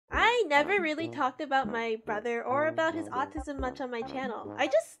never really talked about my brother or about his autism much on my channel. I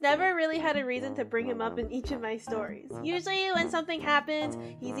just never really had a reason to bring him up in each of my stories. Usually when something happens,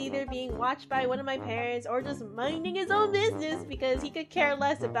 he's either being watched by one of my parents or just minding his own business because he could care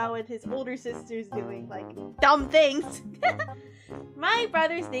less about what his older sister's doing, like dumb things. My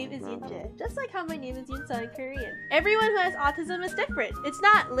brother's name is Yunje, just like how my name is Yunsa in Korean. Everyone who has autism is different. It's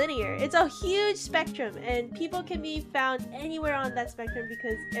not linear. It's a huge spectrum, and people can be found anywhere on that spectrum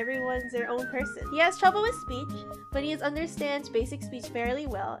because everyone's their own person. He has trouble with speech, but he understands basic speech fairly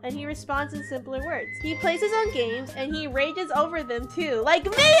well, and he responds in simpler words. He plays his own games, and he rages over them too, like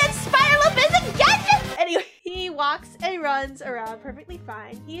me and Spiral Abyss again! Anyway, he walks and runs around perfectly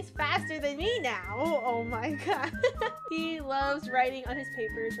fine. He's faster than me now. Oh my god. He loves writing on his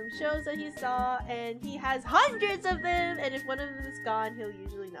papers from shows that he saw, and he has hundreds of them, and if one of them is gone, he'll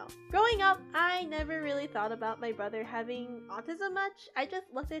usually know. Growing up, I never really thought about my brother having autism much. I just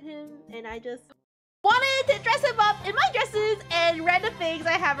looked at him and I just wanted to dress him up in my dresses and random things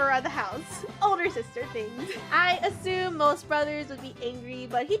I have around the house. Older sister things. I assume most brothers would be angry,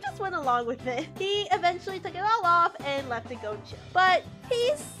 but he just went along with it. He eventually took it all off and left to go chill. But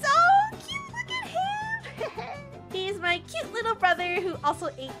he's so cute, look at him! He's my cute little brother who also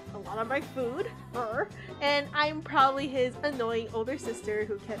ate a lot of my food, and I'm probably his annoying older sister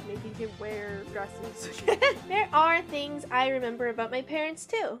who kept making him wear dresses. There are things I remember about my parents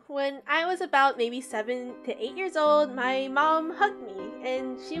too. When I was about maybe 7 to 8 years old, my mom hugged me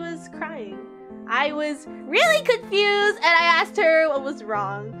and she was crying. I was really confused and I asked her what was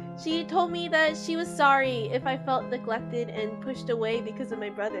wrong. She told me that she was sorry if I felt neglected and pushed away because of my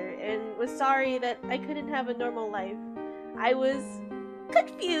brother, and was sorry that I couldn't have a normal life. I was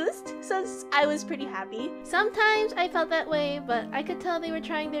confused since I was pretty happy. Sometimes I felt that way, but I could tell they were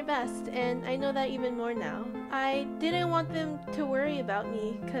trying their best, and I know that even more now. I didn't want them to worry about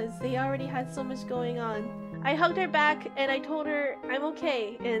me because they already had so much going on. I hugged her back and I told her I'm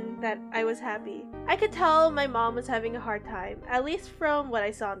okay and that I was happy. I could tell my mom was having a hard time, at least from what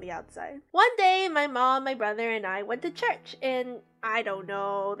I saw on the outside. One day, my mom, my brother, and I went to church, and I don't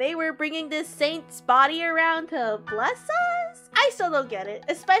know, they were bringing this saint's body around to bless us? I still don't get it,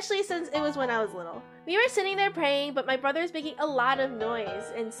 especially since it was when I was little. We were sitting there praying, but my brother was making a lot of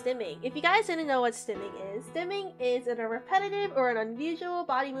noise and stimming. If you guys didn't know what stimming is a repetitive or an unusual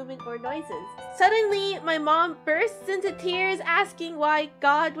body movement or noises. Suddenly, my mom bursts into tears asking why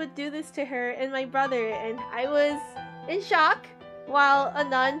God would do this to her and my brother, and I was in shock while a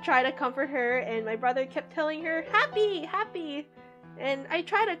nun tried to comfort her, and my brother kept telling her, "Happy, happy." And I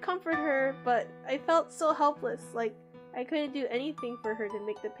tried to comfort her, but I felt so helpless, like I couldn't do anything for her to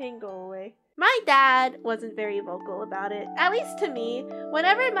make the pain go away. My dad wasn't very vocal about it, at least to me.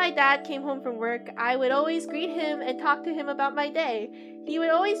 Whenever my dad came home from work, I would always greet him and talk to him about my day. He would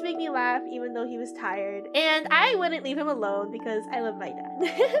always make me laugh even though he was tired, and I wouldn't leave him alone because I love my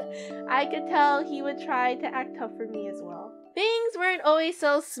dad. I could tell he would try to act tough for me as well. Things weren't always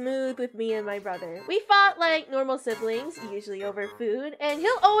so smooth with me and my brother. We fought like normal siblings, usually over food, and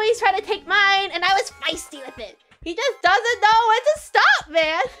he'll always try to take mine, and I was feisty with it. He just doesn't know when to stop,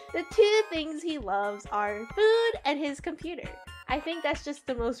 man! The two things he loves are food and his computer. I think that's just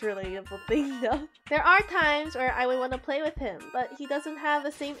the most relatable thing though. There are times where I would want to play with him, but he doesn't have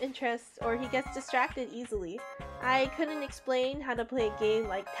the same interests or he gets distracted easily. I couldn't explain how to play a game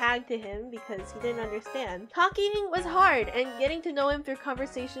like tag to him because he didn't understand. Talking was hard and getting to know him through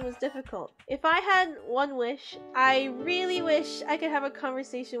conversation was difficult. If I had one wish, I really wish I could have a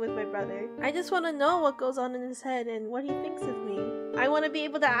conversation with my brother. I just want to know what goes on in his head and what he thinks of me. I want to be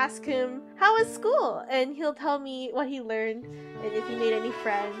able to ask him, how was school? And he'll tell me what he learned and if he made any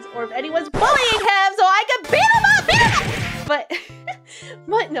friends or if anyone's bullying him so I can beat him up!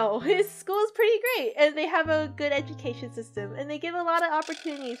 But no, his school is pretty great and they have a good education system and they give a lot of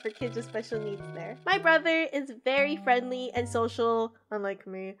opportunities for kids with special needs there. My brother is very friendly and social, unlike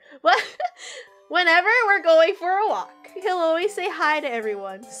me. But whenever we're going for a walk, he'll always say hi to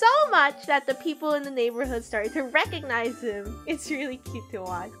everyone. So much that the people in the neighborhood started to recognize him. It's really cute to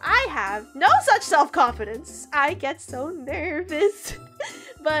watch. I have no such self-confidence. I get so nervous.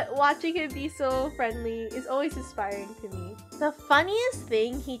 But watching him be so friendly is always inspiring to me. The funniest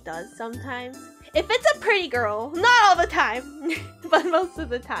thing he does sometimes, if it's a pretty girl, not all the time, but most of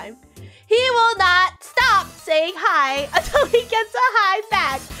the time, he will not stop saying hi until he gets a hi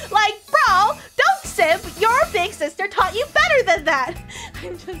back. Like, bro, don't simp, your big sister taught you better than that.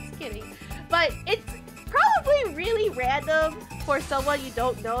 I'm just kidding. But it's probably really random for someone you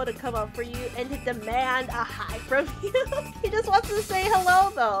don't know to come up for you and to demand a hi from you. He just wants to say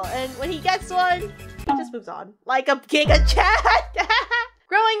hello though, and when he gets one, he just moves on. Like a giga chat!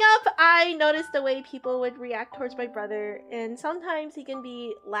 Growing up, I noticed the way people would react towards my brother, and sometimes he can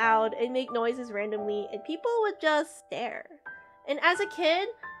be loud and make noises randomly, and people would just stare. And as a kid,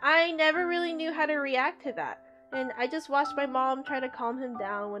 I never really knew how to react to that, and I just watched my mom try to calm him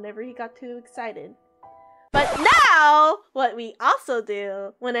down whenever he got too excited. But now, what we also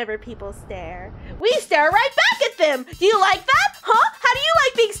do whenever people stare, we stare right back at them! Do you like that? Huh? How do you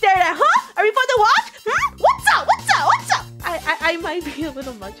like being stared at, huh? Are we fun to watch? Hmm? What's up? What's up? What's up? I might be a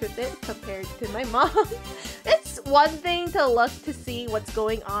little much with it compared to my mom. It's one thing to look to see what's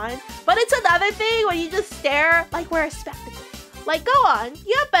going on, but it's another thing when you just stare like we're a spectacle. Like, go on,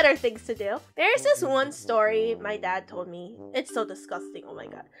 you have better things to do. There's this one story my dad told me. It's so disgusting, oh my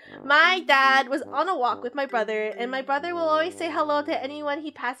god. My dad was on a walk with my brother, and my brother will always say hello to anyone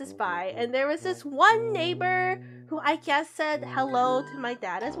he passes by, and there was this one neighbor who I guess said hello to my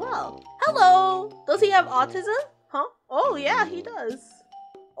dad as well. Hello! Does he have autism? Huh? Oh yeah, he does.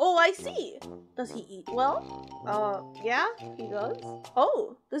 Oh, I see. Does he eat well? Yeah, he does.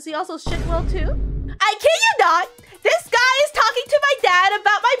 Oh, does he also shit well too? I kid you not! This guy is talking to my dad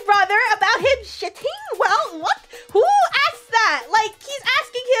about my brother, about him shitting? Well, what? Who asked that? Like, he's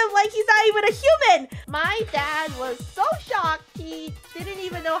asking him like he's not even a human! My dad was so shocked, he didn't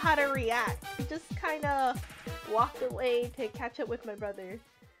even know how to react. He just kinda walked away to catch up with my brother.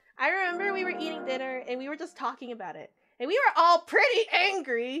 I remember we were eating dinner and we were just talking about it. And we were all pretty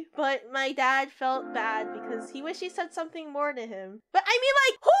angry, but my dad felt bad because he wished he said something more to him. But I mean,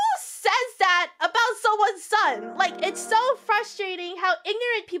 like, who says that about someone's son? Like, it's so frustrating how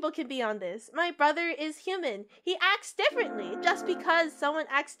ignorant people can be on this. My brother is human. He acts differently. Just because someone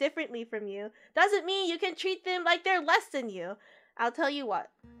acts differently from you doesn't mean you can treat them like they're less than you. I'll tell you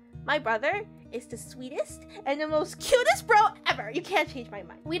what. My brother is the sweetest and the most cutest bro ever. You can't change my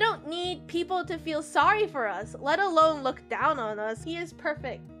mind. We don't need people to feel sorry for us, let alone look down on us. He is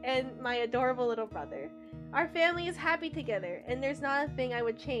perfect and my adorable little brother. Our family is happy together and there's not a thing I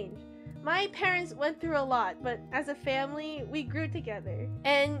would change. My parents went through a lot, but as a family, we grew together.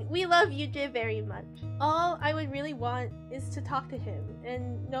 And we love Yujie very much. All I would really want is to talk to him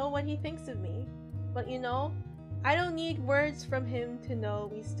and know what he thinks of me. But you know, I don't need words from him to know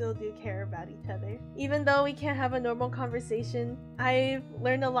we still do care about each other. Even though we can't have a normal conversation, I've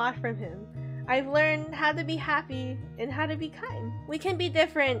learned a lot from him. I've learned how to be happy and how to be kind. We can be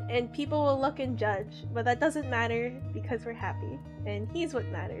different and people will look and judge, but that doesn't matter because we're happy. And he's what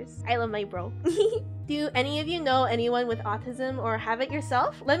matters. I love my bro. Do any of you know anyone with autism or have it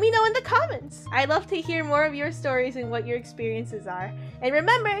yourself? Let me know in the comments. I'd love to hear more of your stories and what your experiences are. And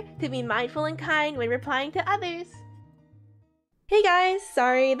remember to be mindful and kind when replying to others. Hey guys,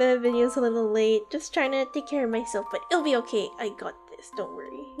 sorry the video's a little late. Just trying to take care of myself, but it'll be okay. I got this, don't worry.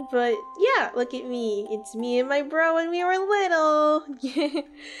 But yeah, look at me. It's me and my bro when we were little.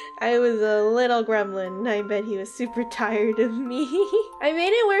 I was a little gremlin. I bet he was super tired of me. I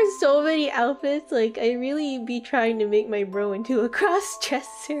made him wear so many outfits. Like, I really be trying to make my bro into a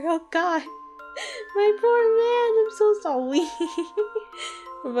cross-dresser. Oh god. My poor man, I'm so sorry.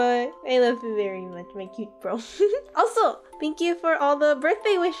 But I love him very much, my cute bro. Also, thank you for all the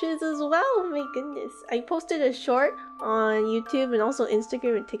birthday wishes as well. Oh my goodness. I posted a short on YouTube and also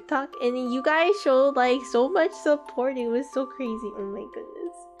Instagram and TikTok, and you guys showed like so much support. It was so crazy. Oh my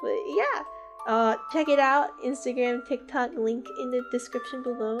goodness. But yeah, check it out. Instagram, TikTok, link in the description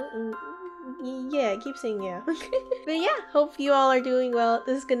below. And yeah, I keep saying yeah. But yeah, hope you all are doing well.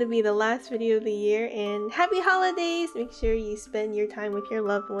 This is gonna be the last video of the year, and happy holidays! Make sure you spend your time with your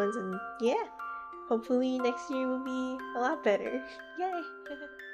loved ones, and yeah, hopefully next year will be a lot better. Yay!